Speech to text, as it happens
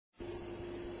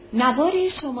نوار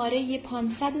شماره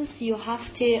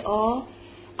 537 آ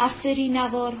از سری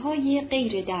نوارهای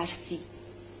غیر درسی،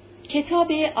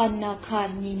 کتاب آنا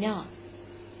کارنینا،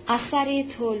 اثر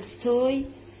تولستوی،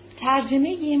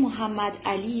 ترجمه محمد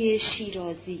علی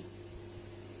شیرازی،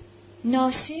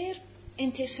 ناشر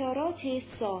انتشارات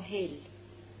ساحل،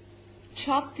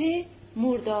 چاپ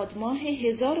مرداد ماه 1348،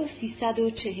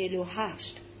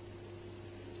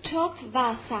 چاپ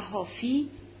و صحافی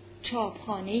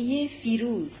چاپخانه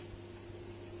فیروز،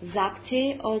 ضبط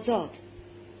آزاد،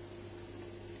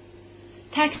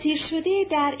 تکثیر شده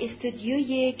در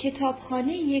استودیوی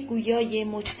کتابخانه گویای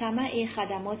مجتمع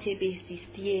خدمات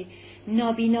بهزیستی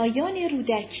نابینایان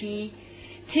رودکی،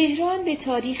 تهران به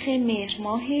تاریخ مهر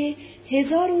ماه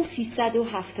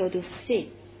 1373.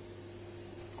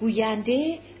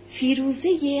 گوینده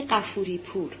فیروزه غفوری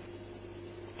پور،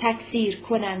 تکثیر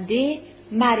کننده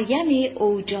مریم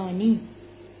اوجانی،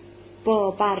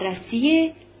 با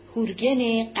بررسی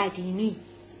هورگن قدیمی.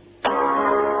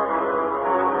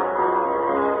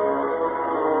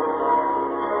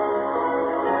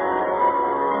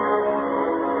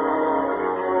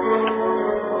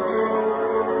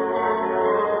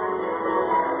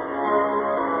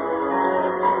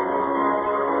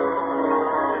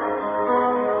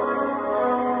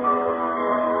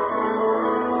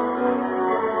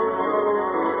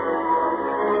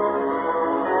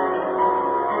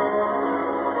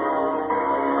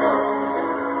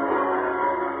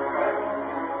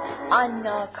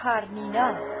 آنا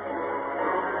کارنینا،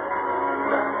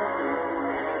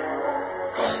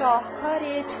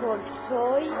 شاهکار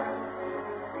تولستوی،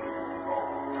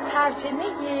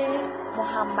 ترجمه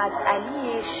محمد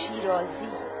علی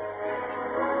شیرازی.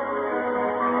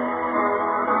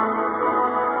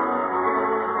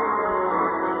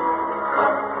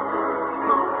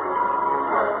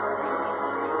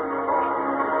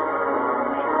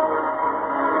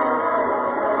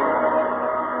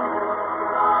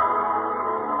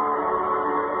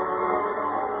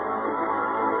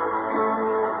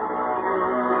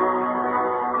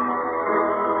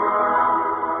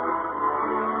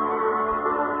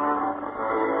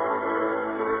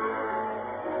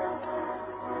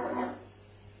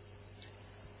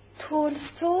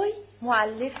 تولستوی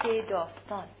مؤلف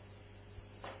داستان.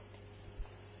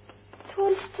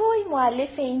 تولستوی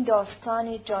مؤلف این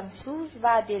داستان جانسوز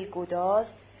و دلگداز،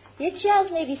 یکی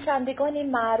از نویسندگان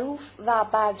معروف و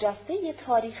برجسته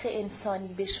تاریخ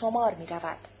انسانی به شمار می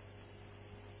رود.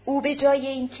 او به جای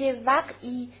اینکه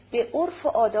وقعی به عرف و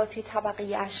عادات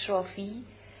طبقه اشرافی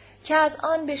که از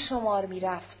آن به شمار می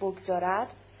رفت بگذارد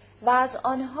و از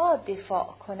آنها دفاع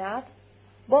کند،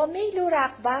 با میل و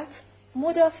رغبت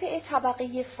مدافع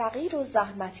طبقه فقیر و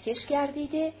زحمتکش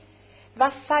گردیده و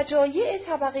فجایع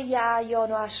طبقه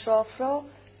اعیان و اشراف را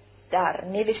در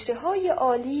نوشته‌های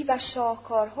عالی و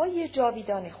شاهکارهای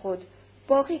جاویدان خود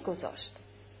باقی گذاشت.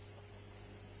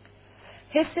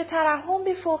 حس ترحم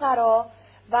به فقرا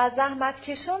و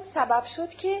زحمتکشان سبب شد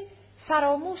که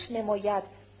فراموش نماید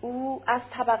او از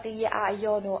طبقه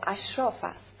اعیان و اشراف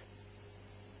است.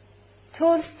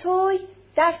 تولستوی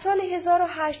در سال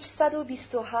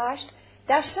 1828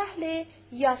 در شهر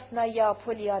یاسنایا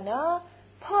پولیانا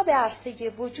پا به عرصه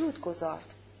وجود گذارد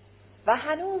و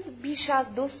هنوز بیش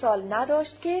از 2 سال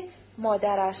نداشت که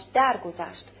مادرش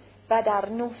درگذشت و در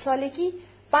 9 سالگی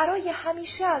برای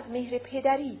همیشه از مهر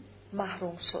پدری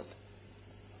محروم شد.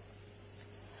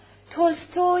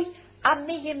 تولستوی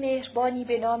عمه مهربانی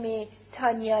به نام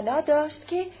تانیانا داشت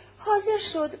که حاضر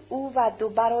شد او و 2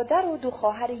 برادر و 2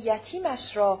 خواهر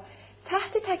یتیمش را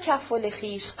تحت تکفل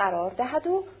خویش قرار دهد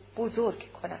و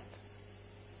بزرگ کند.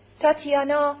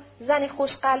 تاتیانا زن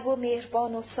خوشقلب و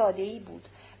مهربان و ساده‌ای بود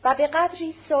و به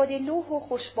قدری ساده لوح و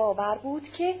خوشباور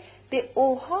بود که به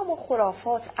اوهام و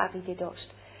خرافات عقیده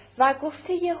داشت و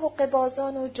گفته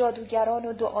حقه‌بازان و جادوگران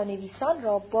و دعانویسان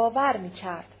را باور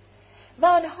می‌کرد و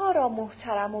آنها را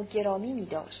محترم و گرامی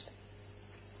می‌داشت.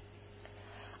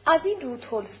 از این رو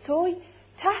تولستوی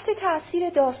تحت تأثیر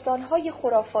داستان‌های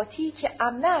خرافاتی که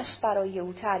عمه‌اش برای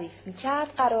او تعریف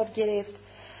می‌کرد قرار گرفت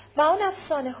و آن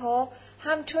افسانه‌ها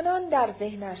همچنان در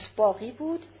ذهنش باقی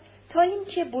بود تا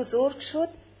اینکه بزرگ شد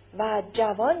و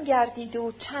جوان گردید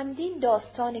و چندین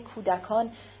داستان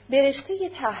کودکان به رشته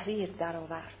تحریر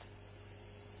درآورد.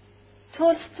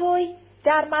 تولستوی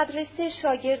در مدرسه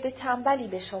شاگرد تنبلی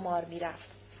به شمار می‌رفت،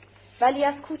 ولی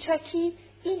از کوچکی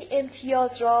این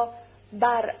امتیاز را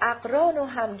بر اقران و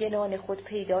همگنان خود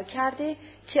پیدا کرده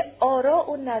که آراء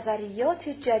و نظریات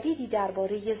جدیدی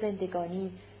درباره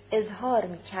زندگانی اظهار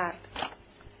می‌کرد.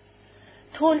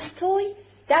 تولستوی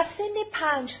در سن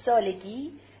 5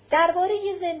 سالگی درباره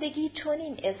زندگی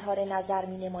چنین اظهار نظر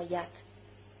می‌نماید: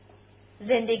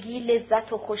 زندگی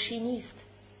لذت و خوشی نیست،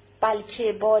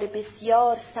 بلکه بار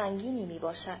بسیار سنگینی می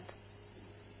باشد.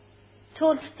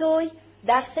 تولستوی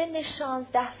در سن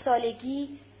 16 سالگی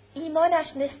ایمانش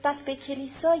نسبت به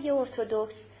کلیسای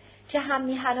ارتدوکس که هم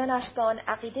میهنانش به آن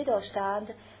عقیده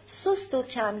داشتند سست و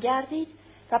کم گردید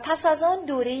و پس از آن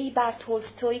دوره‌ای بر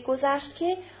تولستوی گذشت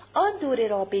که آن دوره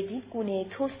را بدین گونه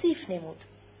توصیف نمود: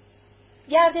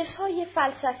 گردش‌های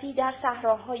فلسفی در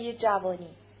صحراهای جوانی.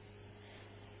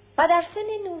 و در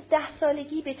سن 19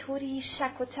 سالگی به طوری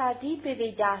شک و تردید به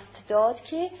وی دست داد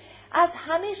که از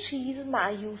همه چیز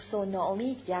مایوس و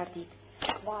ناامید گردید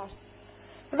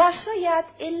و شاید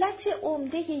علت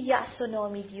عمده یأس و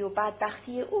ناامیدی و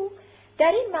بدبختی او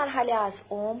در این مرحله از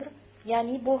عمر،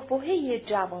 یعنی بحبوحه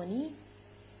جوانی،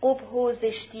 قبح و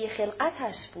زشتی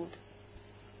خلقتش بود.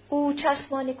 او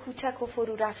چشمان کوچک و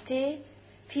فرو رفته،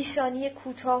 پیشانی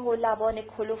کوتاه و لبان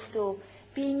کلفت و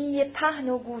بینی پهن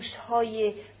و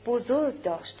گوشت‌های بزرگ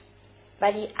داشت،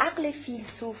 ولی عقل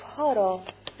فیلسوف‌ها را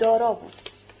دارا بود.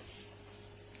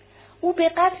 او به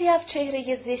قدری از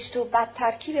چهره زشت و بد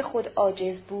ترکیب خود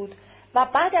عاجز بود و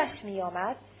بعدش می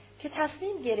آمد که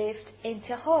تصمیم گرفت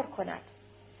انتحار کند.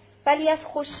 ولی از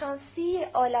خوششانسی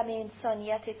عالم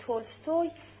انسانیت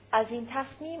تولستوی از این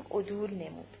تصمیم عدول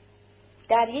نمود.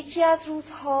 در یکی از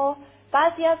روزها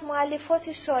بعضی از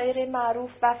مؤلفات شاعر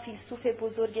معروف و فیلسوف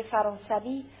بزرگ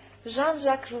فرانسوی ژان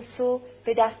ژاک روسو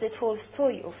به دست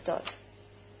تولستوی افتاد.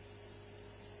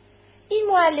 این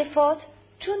مؤلفات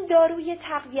چون داروی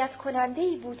تقویت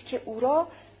کننده‌ای بود که او را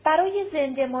برای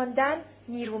زنده ماندن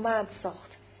نیرومند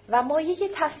ساخت و مایه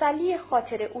تسلی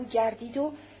خاطر او گردید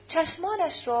و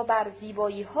چشمانش را بر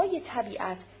زیبایی‌های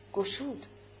طبیعت گشود.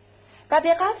 و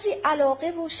به قدری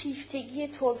علاقه و شیفتگی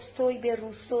تولستوی به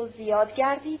روسو زیاد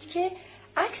گردید که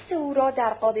عکس او را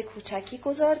در قاب کوچکی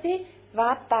گذارده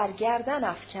و برگردن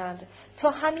افکند تا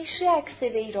همیشه عکس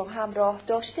وی را همراه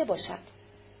داشته باشد.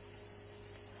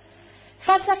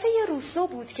 فلسفه روسو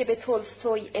بود که به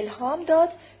تولستوی الهام داد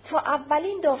تا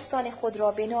اولین داستان خود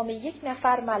را به نام یک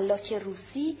نفر ملاک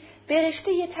روسی به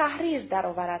رشته تحریر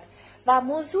درآورد و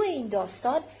موضوع این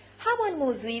داستان همان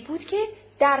موضوعی بود که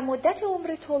در مدت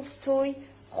عمر تولستوی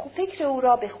فکر او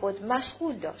را به خود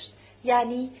مشغول داشت،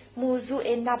 یعنی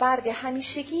موضوع نبرد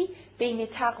همیشگی بین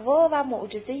تقوا و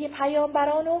معجزه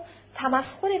پیامبران و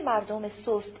تمسخر مردم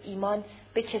سست ایمان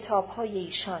به کتاب‌های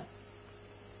ایشان.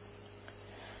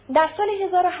 در سال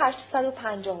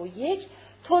 1851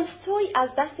 تولستوی از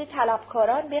دست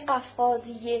طلبکاران به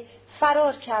قفقازیه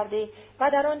فرار کرده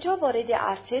و در آنجا وارد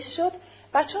ارتش شد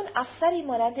و چون افسری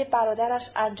مانند برادرش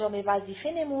انجام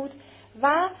وظیفه نمود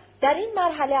و در این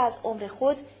مرحله از عمر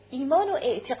خود ایمان و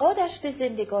اعتقادش به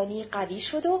زندگانی قوی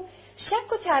شد و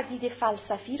شک و تردید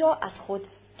فلسفی را از خود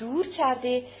دور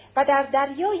کرده و در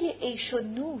دریای عیش و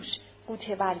نوش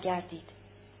غوطه ور گردید.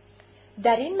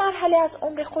 در این مرحله از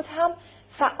عمر خود هم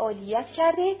فعالیت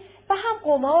کرده و هم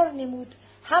قمار نمود،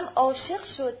 هم عاشق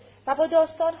شد و با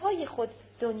داستانهای خود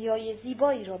دنیای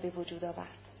زیبایی را به وجود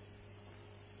آورد.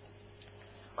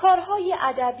 کارهای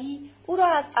ادبی او را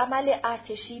از عمل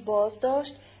ارتشی باز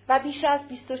داشت و بیش از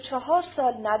 24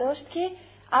 سال نداشت که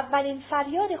اولین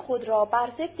فریاد خود را بر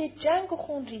ضد جنگ و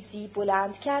خونریزی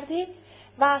بلند کرده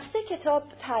و 3 کتاب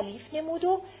تالیف نمود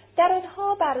و در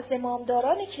آنها بر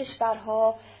زمامداران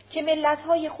کشورها که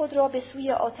ملت‌های خود را به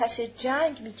سوی آتش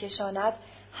جنگ می‌کشاند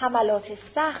حملات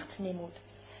سخت نمود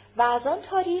و از آن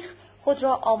تاریخ خود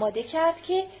را آماده کرد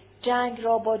که جنگ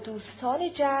را با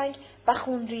دوستان جنگ و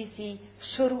خونریزی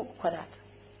شروع کند.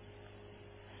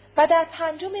 و در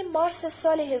 5 مارس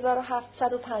سال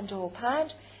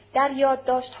 1755 در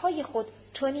یادداشت‌های خود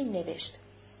چنین نوشت: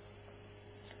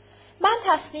 من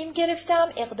تصمیم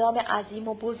گرفتم اقدام عظیم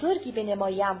و بزرگی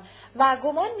بنمایم و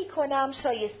گمان می‌کنم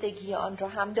شایستگی آن را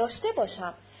هم داشته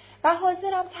باشم و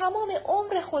حاضرم تمام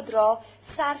عمر خود را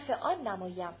صرف آن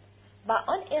نمایم و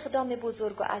آن اقدام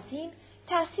بزرگ و عظیم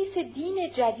تأسیس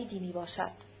دین جدیدی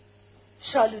میباشد.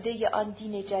 شالوده آن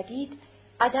دین جدید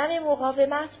عدم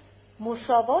مقاومت،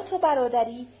 مساوات و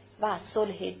برادری و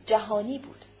صلح جهانی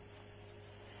بود.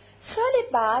 سال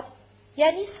بعد،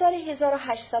 یعنی سال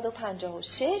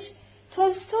 1856،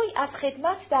 تولستوی از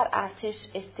خدمت در ارتش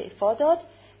استعفا داد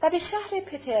و به شهر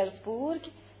پترزبورگ،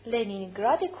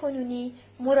 لنینگراد کنونی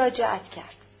مراجعت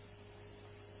کرد.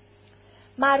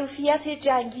 معروفیت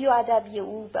جنگی و ادبی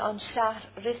او به آن شهر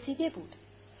رسیده بود.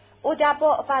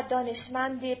 ادبا و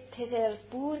دانشمند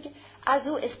پترزبورگ از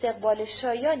او استقبال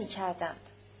شایانی کردند.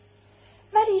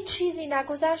 ولی چیزی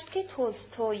نگذشت که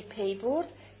تولستوی پی برد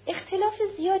اختلاف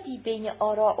زیادی بین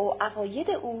آراء و عقاید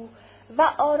او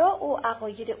و آراء و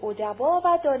عقاید ادبا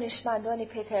و دانشمندان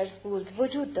پترزبورگ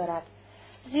وجود دارد،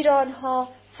 زیرا آنها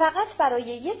فقط برای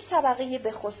یک طبقه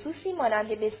به خصوصی مانند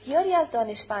بسیاری از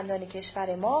دانشمندان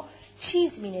کشور ما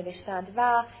چیز می نوشتند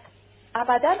و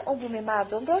ابداً عموم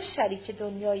مردم را شریک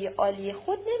دنیای عالی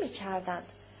خود نمی کردند.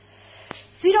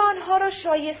 زیرا آنها را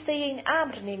شایسته این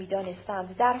امر نمی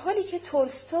دانستند، در حالی که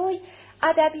تولستوی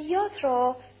ادبیات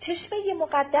را چشمه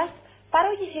مقدس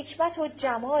برای حکمت و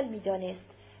جمال می دانست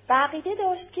و عقیده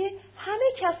داشت که همه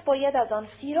کس باید از آن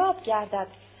سیراب گردد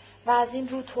و از این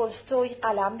رو تولستوی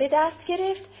قلم به دست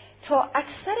گرفت تا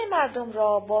اکثر مردم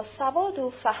را با سواد و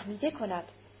فهمیده کند.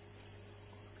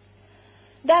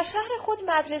 در شهر خود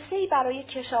مدرسه‌ای برای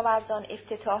کشاورزان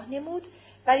افتتاح نمود،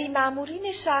 ولی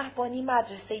مامورین شهربانی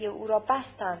مدرسه او را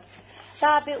بستند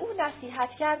و به او نصیحت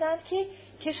کردند که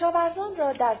کشاورزان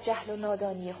را در جهل و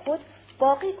نادانی خود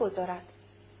باقی گذارد.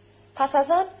 پس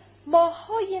از آن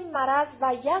ماه‌های مرض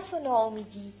و یأس و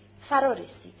ناامیدی فرا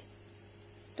رسید.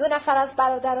 2 نفر از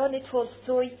برادران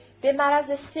تولستوی به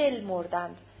مرض سل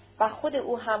مردند و خود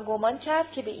او هم گمان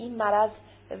کرد که به این مرض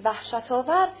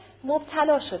وحشت‌آور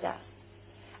مبتلا شده است.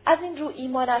 از این رو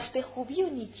ایمانش به خوبی و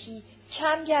نیکی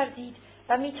کم گردید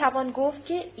و میتوان گفت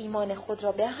که ایمان خود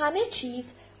را به همه چیز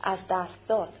از دست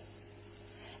داد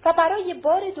و برای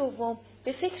بار دوم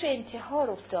به فکر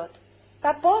انتحار افتاد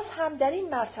و باز هم در این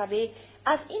مرتبه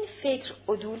از این فکر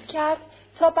عدول کرد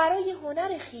تا برای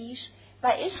هنر خیش و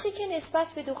عشقی که نسبت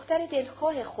به دختر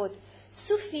دلخواه خود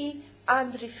سوفی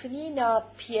اندریفنینا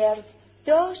پیرز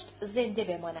داشت زنده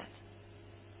بماند.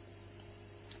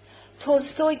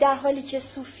 تولستوی در حالی که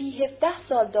سوفی 17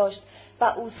 سال داشت و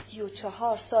او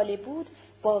 34 ساله بود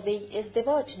با وی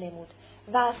ازدواج نمود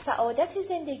و سعادت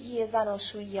زندگی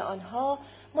زناشویی آنها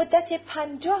مدت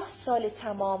 50 سال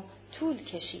تمام طول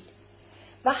کشید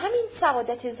و همین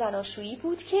سعادت زناشویی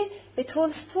بود که به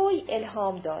تولستوی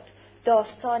الهام داد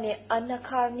داستان آنا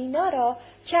کارنینا را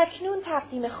که اکنون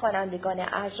تقدیم خوانندگان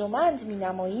ارجمند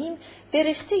می‌نماییم به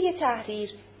رشته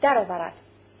تحریر درآورد.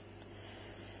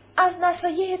 از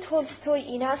نصایح تولستوی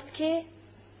این است که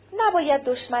نباید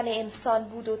دشمن انسان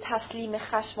بود و تسلیم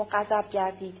خشم و غضب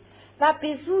گردید و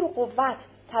به زور و قوت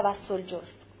توسل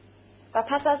جست و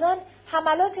پس از آن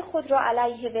حملات خود را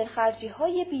علیه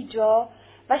ولخرجی‌های بیجا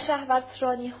و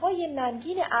شهوترانی‌های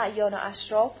ننگین اعیان و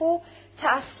اشراف و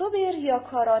تعصب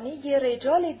ریاکارانه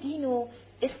رجال دین و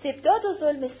استبداد و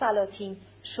ظلم سلاطین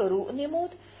شروع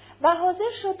نمود و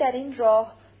حاضر شد در این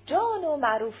راه جان و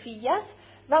معروفیت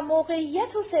و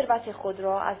موقعیت و ثروت خود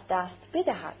را از دست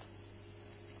بدهد.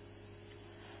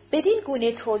 بدین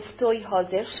گونه تولستوی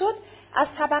حاضر شد از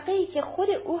طبقه‌ای که خود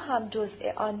او هم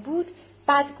جزء آن بود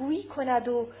بدگویی کند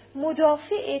و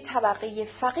مدافع طبقه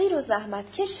فقیر و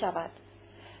زحمتکش شود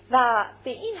و به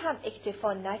این هم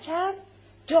اکتفا نکرد،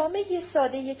 جامعه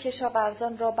ساده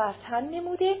کشاورزان را بر تن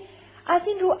نموده، از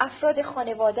این رو افراد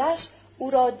خانواده‌اش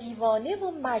او را دیوانه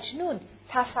و مجنون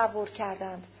تصور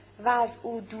کردند و از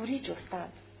او دوری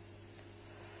جستند.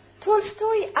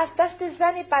 تولستوی از دست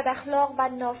زن بداخلاق و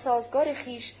ناسازگار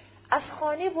خیش از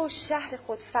خانه و شهر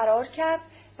خود فرار کرد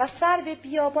و سر به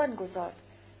بیابان گذارد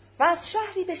و از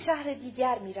شهری به شهر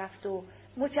دیگر می رفت و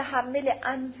متحمل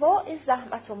انواع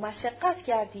زحمت و مشقت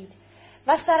گردید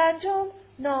و سرانجام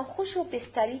ناخوش و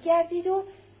بستری گردید و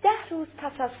 10 روز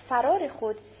پس از فرار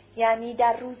خود، یعنی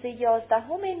در روز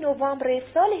 11 نوامبر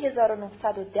سال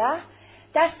 1910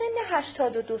 در سن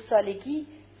 82 سالگی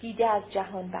دیده از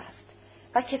جهان بست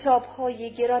و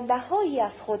کتاب‌های گرانبهایی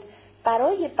از خود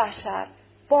برای بشر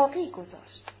باقی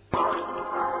گذاشت.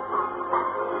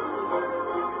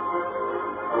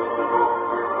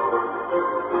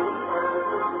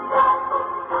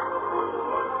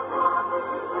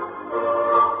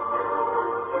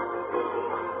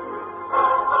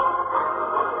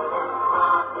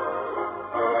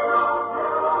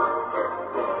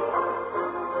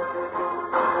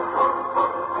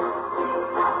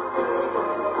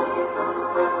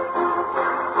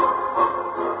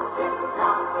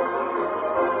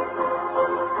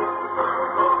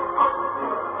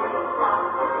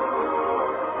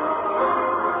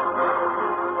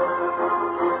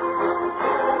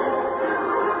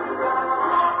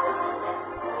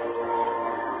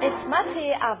 قسمت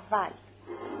اول.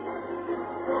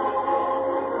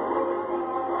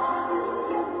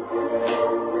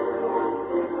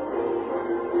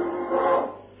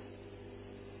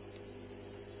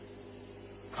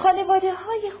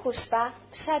 خانواده‌های خوشبخت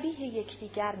شبیه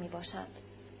یکدیگر می‌باشند،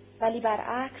 ولی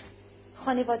برعکس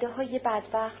خانواده‌های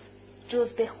بدبخت جز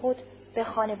به خود به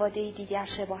خانواده دیگر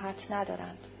شباهت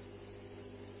ندارند.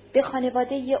 به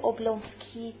خانواده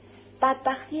اوبلونسکی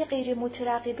بدبختی غیر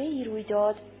مترقبه‌ای روی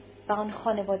داد و آن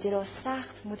خانواده را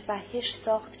سخت متوحش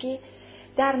ساخت که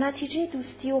در نتیجه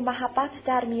دوستی و محبت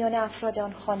در میان افراد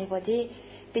آن خانواده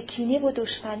به کینه و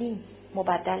دشمنی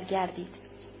مبدل گردید.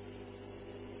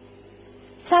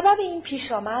 سبب این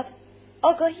پیش آمد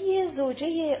آگاهی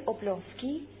زوجه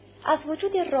اوبلونسکی از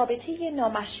وجود رابطه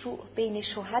نامشروع بین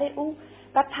شوهر او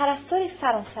و پرستار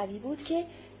فرانسوی بود که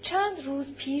چند روز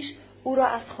پیش او را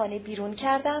از خانه بیرون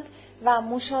کردند و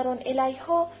مشارون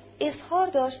الیها اظهار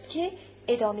داشت که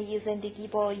ادامه زندگی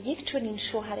با یک چنین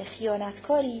شوهر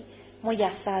خیانتکاری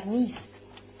میسر نیست.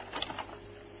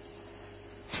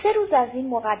 3 روز از این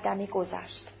مقدمه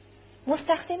گذشت.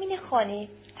 مستخدمین خانه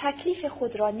تکلیف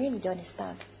خود را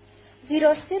نمی‌دانستند،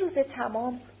 زیرا 3 روز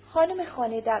تمام خانم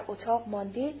خانه در اتاق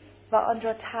مانده و آن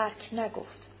را ترک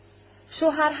نگفت.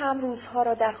 شوهر هم روزها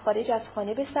را در خارج از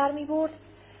خانه به سر می‌برد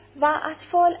و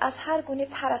اطفال از هر گونه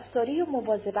پرستاری و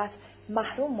مواظبت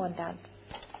محروم ماندند.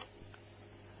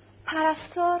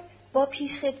 پرستار با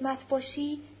پیشخدمت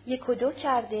باشی 1 و 2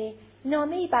 کرده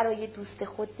نامه‌ای برای دوست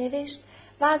خود نوشت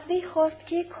و از وی خواست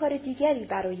که کار دیگری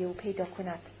برای او پیدا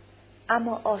کند.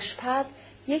 اما آشپز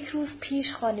 1 روز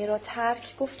پیش خانه را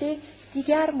ترک گفته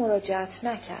دیگر مراجعت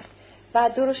نکرد و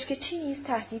درشکچی نیز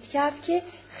تهدید کرد که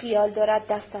خیال دارد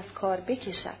دست از کار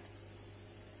بکشد.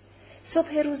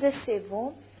 صبح روز 3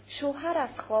 شوهر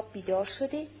از خواب بیدار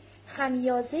شده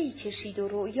خمیازه‌ای کشید و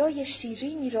رؤیای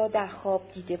شیرینی را در خواب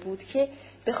دیده بود که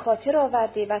به خاطر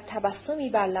آورده و تبسمی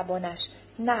بر لبانش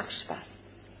نقش بست.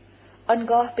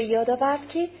 آنگاه به یاد آورد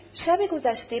که شب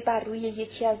گذشته بر روی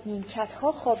یکی از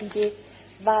نیمکت‌ها خوابیده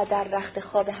و در رخت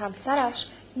خواب همسرش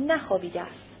نخوابیده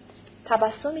است.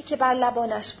 تبسمی که بر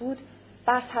لبانش بود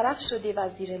برطرف شده و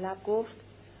زیر لب گفت: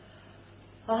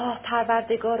 آه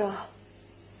پروردگارا.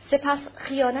 سپس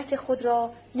خیانت خود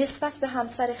را نسبت به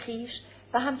همسر خویش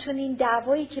و همچنین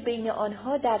دعوایی که بین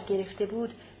آنها در گرفته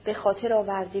بود به خاطر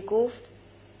آورده گفت: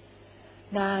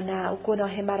 نه او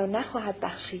گناه مرا نخواهد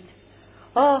بخشید.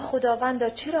 آه خداوندا،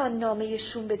 چرا آن نامه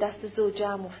شوم به دست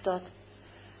زوجم افتاد؟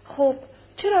 خب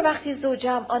چرا وقتی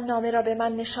زوجم آن نامه را به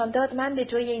من نشان داد من به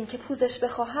جای اینکه پوزش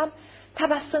بخواهم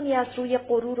تبسمی از روی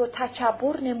غرور و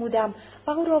تکبر نمودم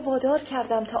و او را وادار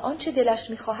کردم تا آنچه دلش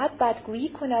می‌خواهد بدگویی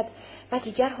کند و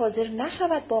دیگر حاضر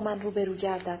نشود با من روبرو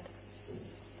گردد.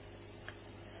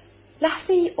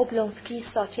 لحظه ای اوبلونسکی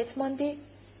ساکت مانده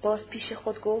باز پیش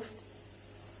خود گفت: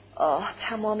 آه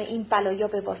تمام این بلایا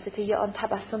به واسطه آن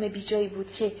تبسم بیجایی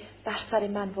بود که بر سر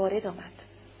من وارد آمد.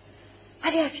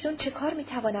 ولی اکنون چه کار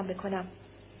میتوانم بکنم؟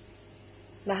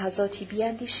 لحظاتی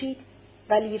بیاندیشید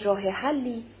ولی راه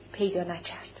حلی پیدا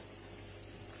نکرد.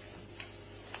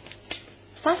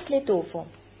 فصل 2.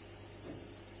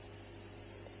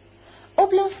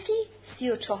 اوبلونسکی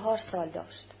 34 سال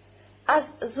داشت. از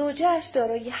زوجه‌اش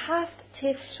دارای 7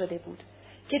 طفل شده بود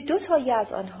که 2 تایی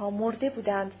از آنها مرده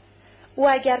بودند. او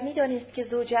اگر می‌دانست که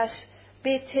زوجه‌اش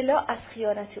به اطلاع از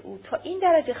خیانت او تا این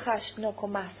درجه خشمناک و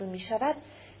محزون می‌شود،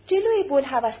 جلوی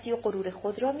بوالهوسی و غرور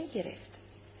خود را می‌گرفت.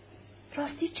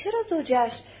 راستی چرا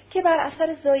زوجه‌اش که بر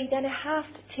اثر زاییدن 7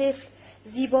 طفل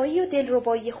زیبایی و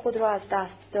دلربایی خود را از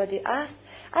دست داده است،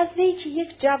 از وی که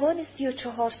یک جوان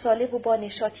 34 ساله و با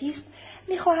نشاطی است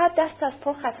می‌خواهد دست از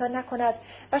پا خطا نکند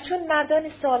و چون مردان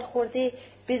سال خورده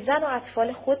به زن و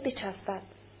اطفال خود بچسبد؟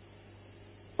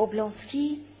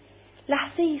 اوبلونسکی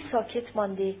لحظه ای ساکت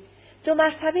مانده 2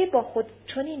 مرتبه با خود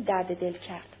چنین درد دل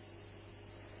کرد: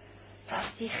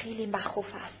 راستی خیلی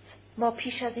مخوف است. ما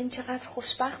پیش از این چقدر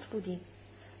خوشبخت بودیم.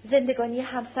 زندگانی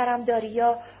همسرم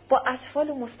داریا با اطفال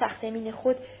و مستخدمین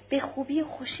خود به خوبی و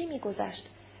خوشی می‌گذشت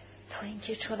تا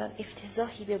اینکه چنان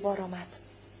افتضاحی به بار آمد.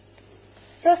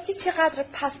 راستی چقدر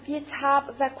پستی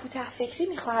طبع و کوته فکری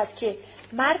می‌خواهد که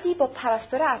مردی با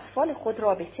پرستار اطفال خود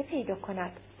رابطه پیدا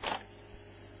کند.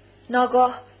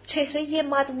 ناگاه چهره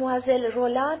مادموازل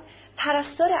رولان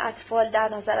پرستار اطفال در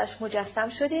نظرش مجسم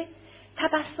شده،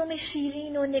 تبسم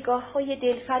شیرین و نگاه‌های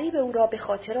دلفریب او را به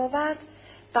خاطر آورد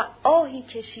و آهی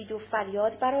کشید و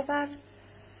فریاد برآورد: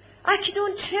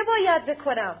 اکنون چه باید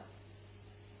بکنم؟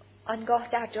 آنگاه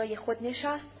در جای خود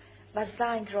نشست و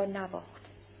زنگ را نواخت.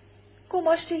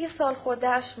 گماشته سال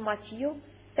خورده‌اش ماتیو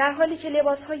در حالی که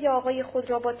لباس‌های آقای خود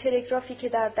را با تلگرافی که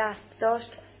در دست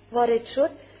داشت وارد شد،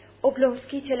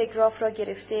 اوبلونسکی تلگراف را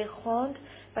گرفته خواند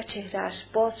و چهره‌اش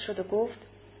باز شد و گفت: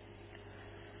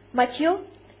 ماتیو،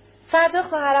 فردا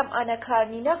خواهرم آنا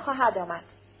کارنینا خواهد آمد.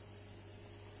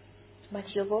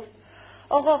 ماتیو گفت: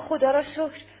 آقا خدا را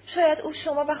شکر، شاید او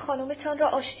شما و خانومتان را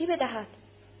آشتی بدهد.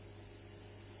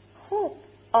 خب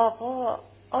آقا،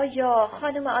 آیا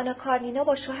خانم آنا کارنینا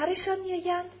با شوهرشان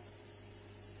میآیند؟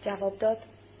 جواب داد: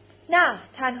 نه،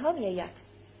 تنها میآید.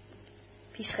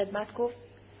 پیشخدمت گفت: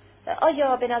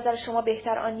 آیا به نظر شما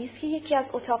بهتر آن نیست که یکی از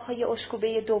اتاقهای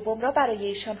اشکوبه دوم را برای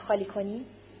ایشان خالی کنیم؟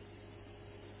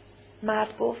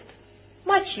 مرد گفت: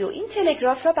 ماتیو، این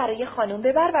تلگراف را برای خانم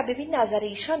ببر و ببین نظر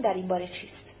ایشان در این باره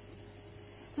چیست.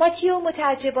 ماتیو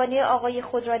متعجبانه آقای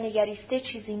خود را نگریسته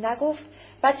چیزی نگفت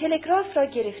و تلگراف را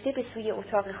گرفته به سوی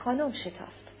اتاق خانم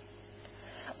شتافت.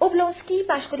 اوبلونسکی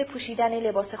مشغول پوشیدن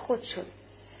لباس خود شد.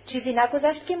 چیزی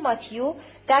نگذشت که ماتیو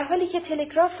در حالی که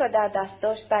تلگراف را در دست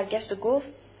داشت برگشت و گفت: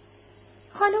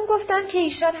 خانم گفتند که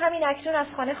ایشان همین اکنون از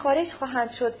خانه خارج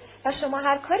خواهند شد و شما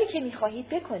هر کاری که می‌خواهید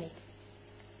بکنید.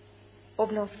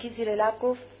 اوبلونسکی زیر لب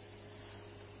گفت: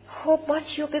 خب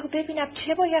ماتیو بگو ببینم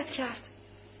چه باید کرد؟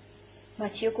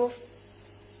 ماتیو گفت: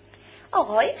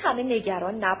 آقا این همه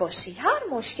نگران نباشی، هر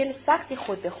مشکل سختی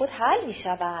خود به خود حل می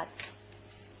شود.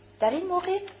 در این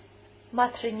موقع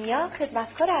ماترونیا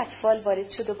خدمتکار اطفال وارد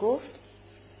شد و گفت: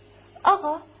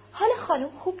 آقا حال خانم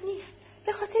خوب نیست،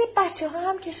 به خاطر بچه ها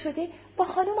هم که شده با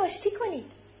خانم آشتی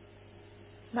کنید.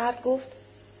 مرد گفت: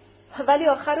 ولی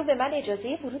آخر رو به من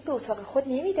اجازه ورود به اتاق خود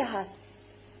نمی دهد.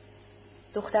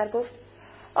 دختر گفت: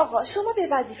 آقا شما به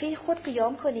وظیفه خود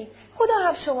قیام کنید، خدا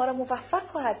هم شما را موفق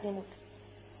خواهد نمود.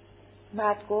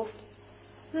 مرد گفت: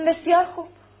 بسیار خوب،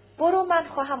 برو من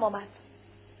خواهم آمد.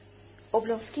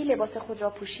 اوبلونسکی لباس خود را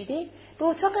پوشیده به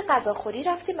اتاق غذاخوری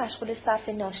رفته مشغول صرف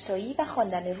ناشتایی و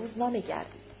خواندن روزنامه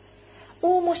گردید.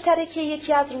 او مشترک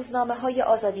یکی از روزنامه‌های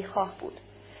آزادیخواه بود،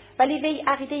 ولی وی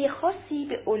عقیده خاصی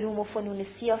به علوم و فنون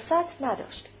سیاست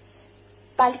نداشت،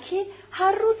 بلکه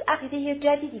هر روز عقیده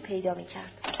جدیدی پیدا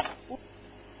می‌کرد.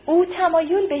 او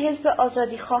تمایل به حزب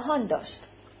آزادیخواهان داشت.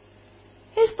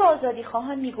 حزب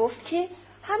آزادیخواهان می‌گفت که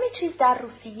همه چیز در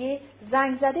روسیه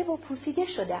زنگ زده و پوسیده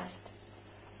شده است.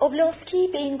 اوبلونسکی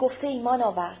به این گفته ایمان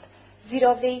آورد،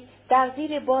 زیرا وی در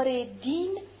زیر بار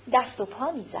دین دست و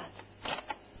پا می‌زد.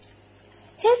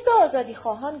 حزب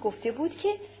آزادیخواهان گفته بود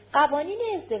که قوانین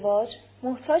ازدواج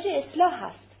محتاج اصلاح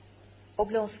است.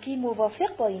 اوبلونسکی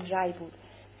موافق با این رأی بود،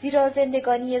 زیرا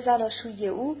زندگانی زناشویی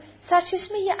او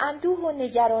سرچشمه اندوه و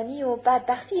نگرانی و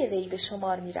بدبختی وی به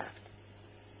شمار می‌رفت.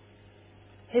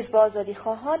 حزب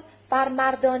آزادیخواهان بر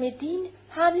مردان دین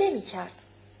حمله می‌کرد.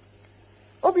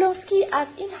 اوبلونسکی از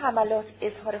این حملات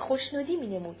اظهار خوشنودی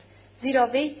می‌نمود، زیرا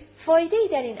وی فایده‌ای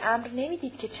در این امر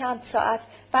نمی‌دید که چند ساعت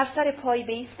بر سر پای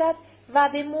بایستد و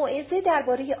به موعظه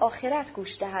درباره آخرت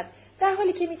گوش دهد، در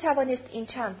حالی که می‌توانست این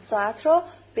چند ساعت را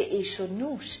به عیش و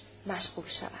نوش مشغول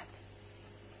شود.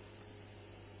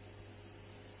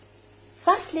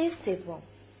 فصل سوم.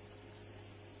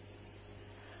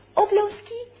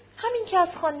 اوبلونسکی همین که از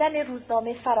خواندن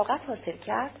روزنامه فراغت حاصل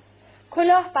کرد،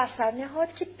 کلاه بر سر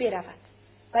نهاد که برود،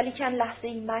 ولی کن لحظه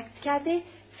ای مکث کرده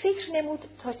فکر نمود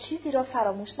تا چیزی را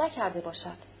فراموش نکرده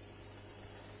باشد.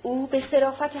 او به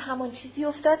صرافت همان چیزی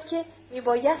افتاد که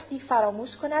میبایستی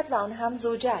فراموش کند و آن هم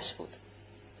زوجه‌اش بود.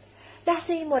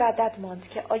 لحظه ای مردد ماند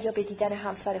که آیا به دیدن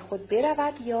همسر خود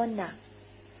برود یا نه.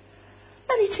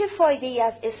 ولی چه فایده ای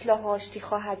از اصلاح آشتی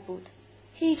خواهد بود؟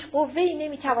 هیچ قوه‌ای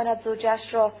نمیتواند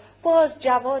زوجش را باز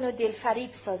جوان و دلفریب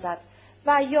سازد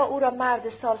و یا او را مرد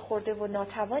سال خورده و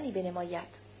ناتوانی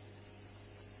بنماید.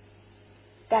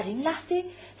 در این لحظه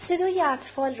صدای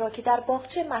اطفال را که در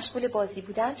باغچه مشغول بازی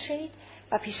بودند شنید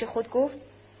و پیش خود گفت: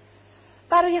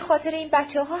 برای خاطر این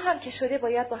بچه‌ها هم که شده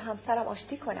باید با همسرم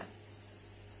آشتی کنم.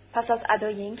 پس از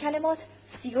ادای این کلمات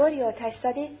سیگاری آتش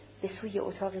زده به سوی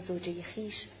اتاق زوجه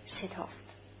خیش شتافت.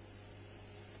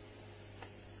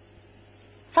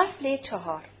 فصل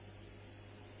 4.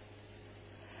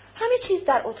 همه چیز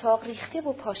در اتاق ریخته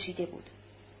و پاشیده بود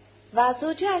و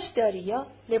زوجه‌اش داریا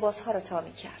لباسها را تا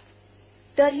می‌کرد.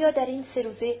 داریا در این 3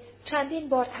 روزه چندین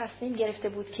بار تصمیم گرفته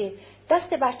بود که دست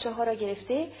بچه‌ها را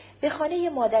گرفته به خانه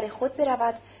مادر خود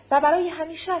برود و برای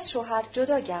همیشه از شوهر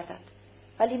جدا گردد،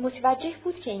 ولی متوجه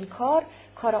بود که این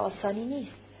کار آسانی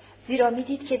نیست، زیرا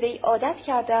می‌دید که وی عادت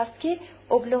کرده است که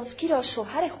اوبلونسکی را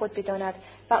شوهر خود بداند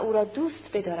و او را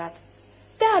دوست بدارد.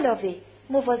 به علاوه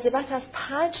مواظبت از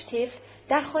 5 طفل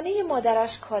در خانه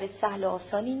مادرش کار سهل و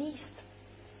آسانی نیست.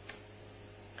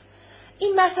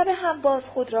 این مرتبه هم باز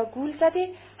خود را گول زده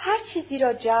هر چیزی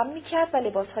را جمع می‌کرد و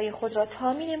لباسهای خود را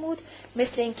تا می‌نمود،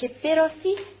 مثل اینکه به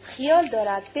راستی خیال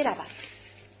دارد برود.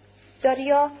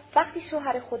 داریا وقتی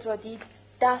شوهر خود را دید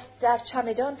دست در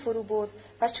چمدان فرو برد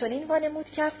و چنین وانمود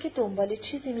کرد که دنبال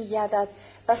چیزی می‌گردد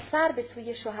و سر به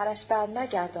سوی شوهرش بر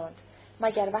نگرداند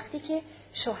مگر وقتی که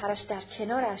شوهرش در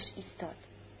کنارش ایستاد.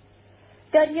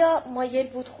 داریا مایل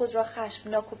بود خود را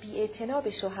خشمناک و بی‌اعتنا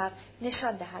به شوهر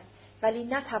نشان دهد، ولی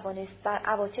نتوانست بر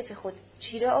عواطف خود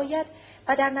چیره آید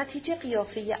و در نتیجه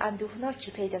قیافه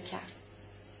اندوهناکی پیدا کرد.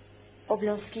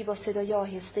 اوبلونسکی با صدای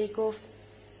آهسته گفت: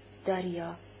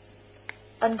 داریا.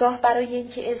 آنگاه برای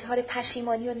اینکه اظهار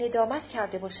پشیمانی و ندامت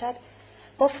کرده باشد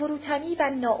با فروتنی و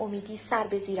ناامیدی سر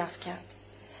به زیر افکند،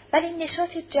 ولی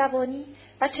نشاط جوانی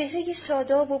و چهره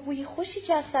شاداب و بوی خوشی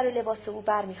که از سر لباس او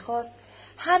برمیخواست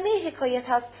همه حکایت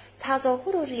از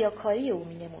تظاهر و ریاکاری او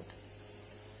می‌نمود.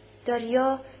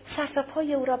 داریا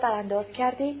سرتاپای او را برانداز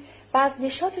کرده و از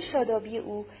نشاط و شادابی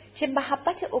او که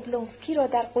محبت اوبلونسکی را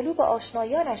در قلوب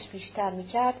آشنایانش بیشتر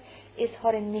می‌کرد،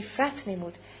 اظهار نفرت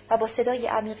نمود و با صدای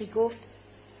عمیقی گفت: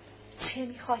 چه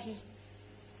می‌خواهی؟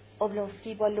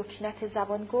 اوبلونسکی با لکنت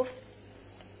زبان گفت: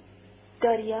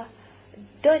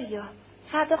 داریا،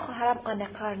 فردا خواهرم آنا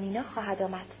کارنینا خواهد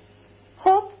آمد.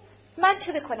 خب، من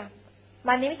چه بکنم؟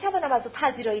 من نمیتوانم از او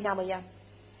پذیرایی نمایم.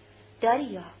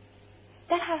 داریا،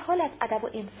 در هر حال از ادب و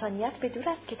انسانیت به دور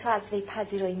است که تو از وی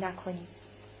پذیرایی نکنی.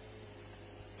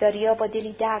 داریا با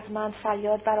دلی دردمند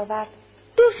فریاد برآورد: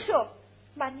 دور شو!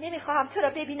 من نمیخواهم تو را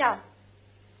ببینم.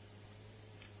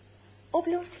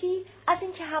 اوبلونسکی از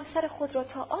اینکه همسر خود را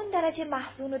تا آن درجه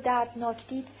محزون و دردناک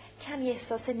دید کمی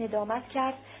احساس ندامت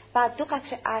کرد و 2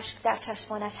 قطره اشک در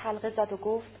چشمانش حلقه زد و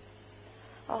گفت: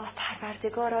 آه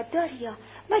پروردگارا، داریا،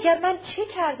 مگر من چه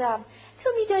کردم؟ تو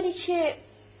میدانی که...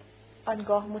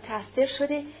 آنگاه متأثر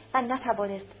شده و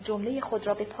نتوانست جمله خود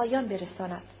را به پایان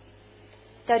برساند.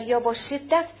 داریا با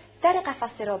شدت در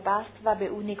قفسه را بست و به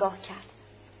او نگاه کرد.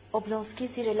 اوبلونسکی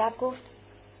زیر لب گفت: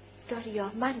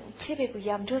 داریا، من چه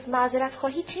بگویم؟ جز معذرت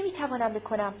خواهی چه میتوانم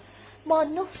بکنم؟ ما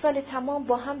 9 سال تمام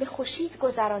با هم به خوشید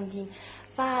گذراندیم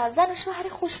و زن و شوهر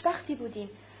خوشبختی بودیم.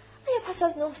 آیا پس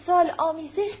از 9 سال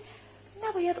آمیزش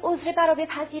نباید عذر مرا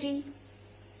بپذیری؟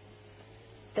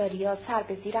 داریا سر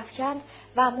به زیر افکند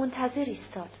و منتظر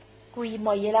ایستاد، گویی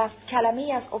مایل است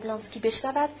کلمه‌ای از اوبلونسکی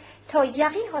بشنود تا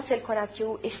یقین حاصل کند که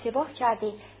او اشتباه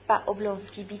کرده و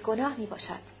اوبلونسکی بیگناه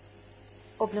میباشد.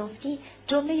 اوبلونسکی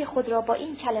جمله خود را با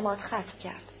این کلمات ختم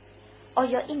کرد: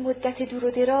 آیا این مدت دور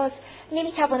و دراز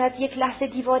نمیتواند یک لحظه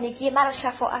دیوانگی مرا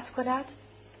شفاعت کند؟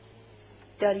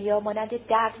 داریا مانند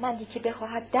دردمندی که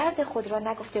بخواهد درد خود را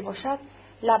نگفته باشد،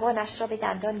 لبانش را به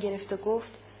دندان گرفت و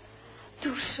گفت: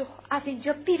 دور شو، از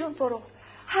اینجا بیرون برو.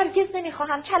 هرگز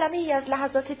نمیخواهم کلمه ای از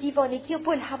لحظات دیوانگی و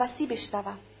بلهوسی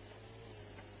بشنوم.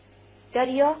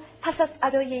 داریا پس از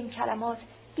ادای این کلمات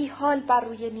بی حال بر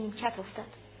روی نیمکت افتاد.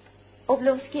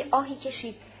 اوبلونسکی آهی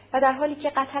کشید و در حالی که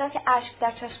قطرات اشک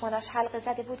در چشمانش حلقه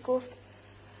زده بود گفت: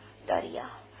 داریا،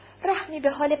 رحمی به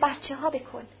حال بچه‌ها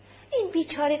بکن. این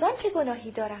بیچارگان چه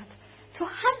گناهی دارند؟ تو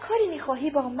هر کاری می‌خواهی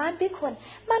با من بکن.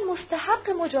 من مستحق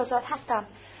مجازات هستم.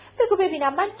 بگو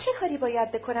ببینم من چه کاری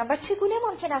باید بکنم و چگونه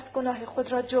ممکن است گناه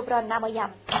خود را جبران نمایم؟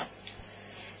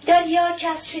 داریا که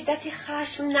از شدت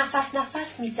خشم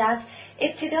نفس می‌زد،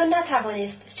 ابتدا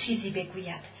نتوانست چیزی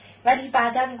بگوید، ولی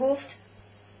بعداً گفت: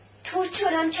 تو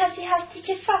چنان کسی هستی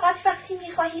که فقط وقتی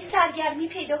می‌خواهی سرگرمی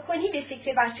پیدا کنی به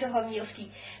فکر بچه‌ها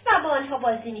می‌افتی و با آنها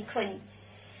بازی می‌کنی.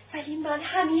 ولی من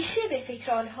همیشه به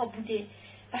فکر آنها بوده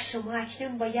و شما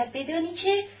اکنون باید بدانی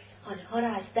که آنها را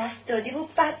از دست داده و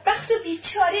بدبخت و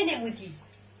بیچاره نمودی.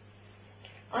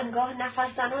 آنگاه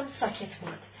نفس زنان ساکت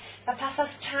ماند و پس از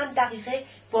چند دقیقه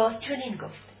باز چنین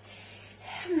گفت: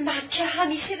 من که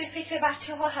همیشه به فکر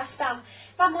بچه‌ها هستم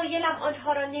و مایلم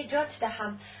آنها را نجات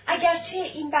دهم، اگرچه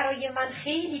این برای من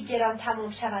خیلی گران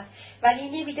تمام شود، ولی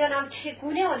نمیدانم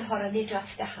چگونه آنها را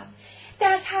نجات دهم.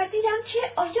 در تردیدم که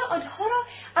آیا آنها را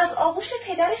از آغوش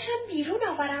پدرشان بیرون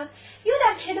آورم یا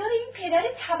در کنار این پدر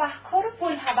تبهکار و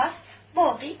بلهوس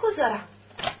باقی گذارم.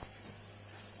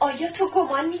 آیا تو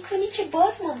گمان می‌کنی که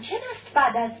باز ممکن است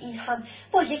بعد از این هم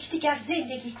با یکدیگر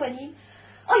زندگی کنیم؟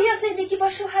 آیا زندگی با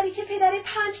شوهری که پدر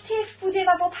 5 طفل بوده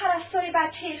و با پرستار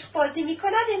بچه عشق بازی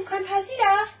می‌کند امکان پذیر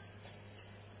است؟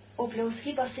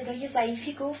 اوبلونسکی با صدای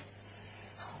ضعیفی گفت: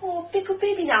 خب بگو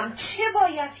ببینم چه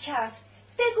باید کرد؟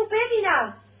 بگو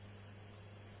ببینم.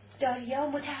 داریا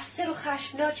متحسر و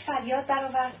خشمناک فریاد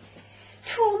برآورد: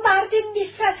 تو مرد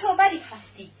نفرت آوری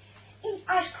هستی. این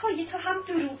اشک‌های تو هم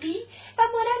دروغی و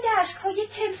مانند اشک‌های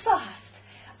تمساح است.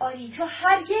 آری تو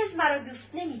هرگز مرا دوست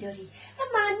نمی‌داری و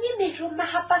معنی مهر و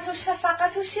محبت و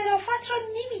شفقت و شرافت را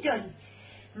نمی‌دانی.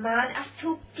 من از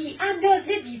تو بی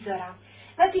اندازه بیزارم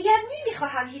و دیگر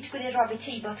نمی‌خواهم هیچ گونه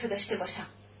رابطه‌ای با تو داشته باشم.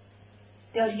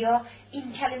 داریا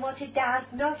این کلمات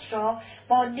دردناک را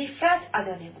با نفرت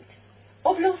ادا نمود.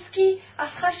 اوبلونسکی از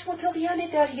خشم و طغیان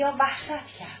داریا وحشت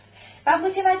کرد و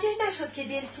متوجه نشد که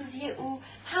دلسوزی او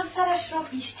همسرش را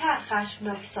بیشتر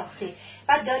خشمناک ساخته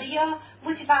و داریا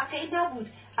متوقع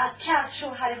نبود که از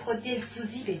شوهر خود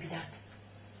دلسوزی ببیند،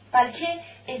 بلکه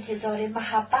انتظار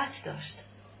محبت داشت.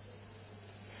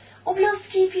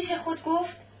 اوبلونسکی پیش خود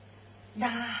گفت: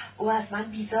 نه، او از من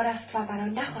بیزار است و مرا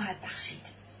نخواهد بخشید.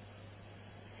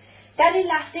 در این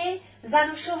لحظه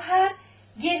زن و شوهر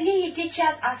گریه یکی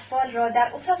از اطفال را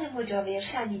در اتاق مجاور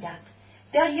شنیدند.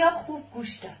 داریا خوب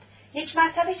گوش داد. یک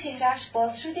مرتبه چهرهش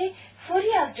باز شده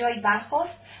فوری از جای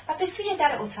برخاست و به سوی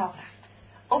در اتاق رفت.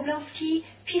 اوبلونسکی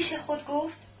پیش خود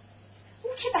گفت: او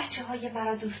که بچه‌های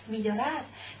مرا دوست می‌دارد،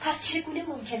 پس چگونه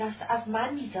ممکن است از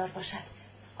من بیزار باشد؟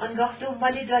 آنگاه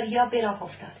دنبال داریا به راه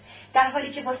افتاد، در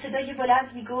حالی که با صدای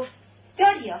بلند می‌گفت: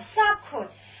 داریا، صبر کن،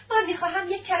 من می‌خواهم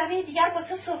یک کلمه دیگر با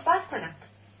تو صحبت کنم.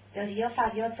 داریا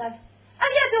فریاد زد: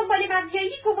 اگر دنبال من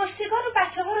بیایی، گماشتگان و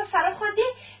بچه‌ها را فراخوانده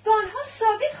به آنها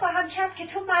ثابت خواهم کرد که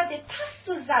تو مرد پست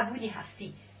و زبونی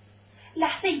هستی.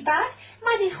 لحظه‌ای بعد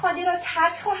من این خانه را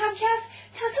ترک خواهم کرد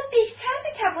تا تو بهتر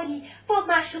بتوانی با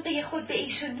معشوقه خود به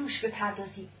عیش و نوش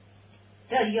بپردازی.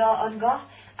 داریا آنگاه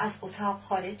از اتاق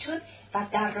خارج شد و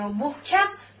در را محکم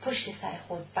پشت سر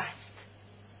خود بست.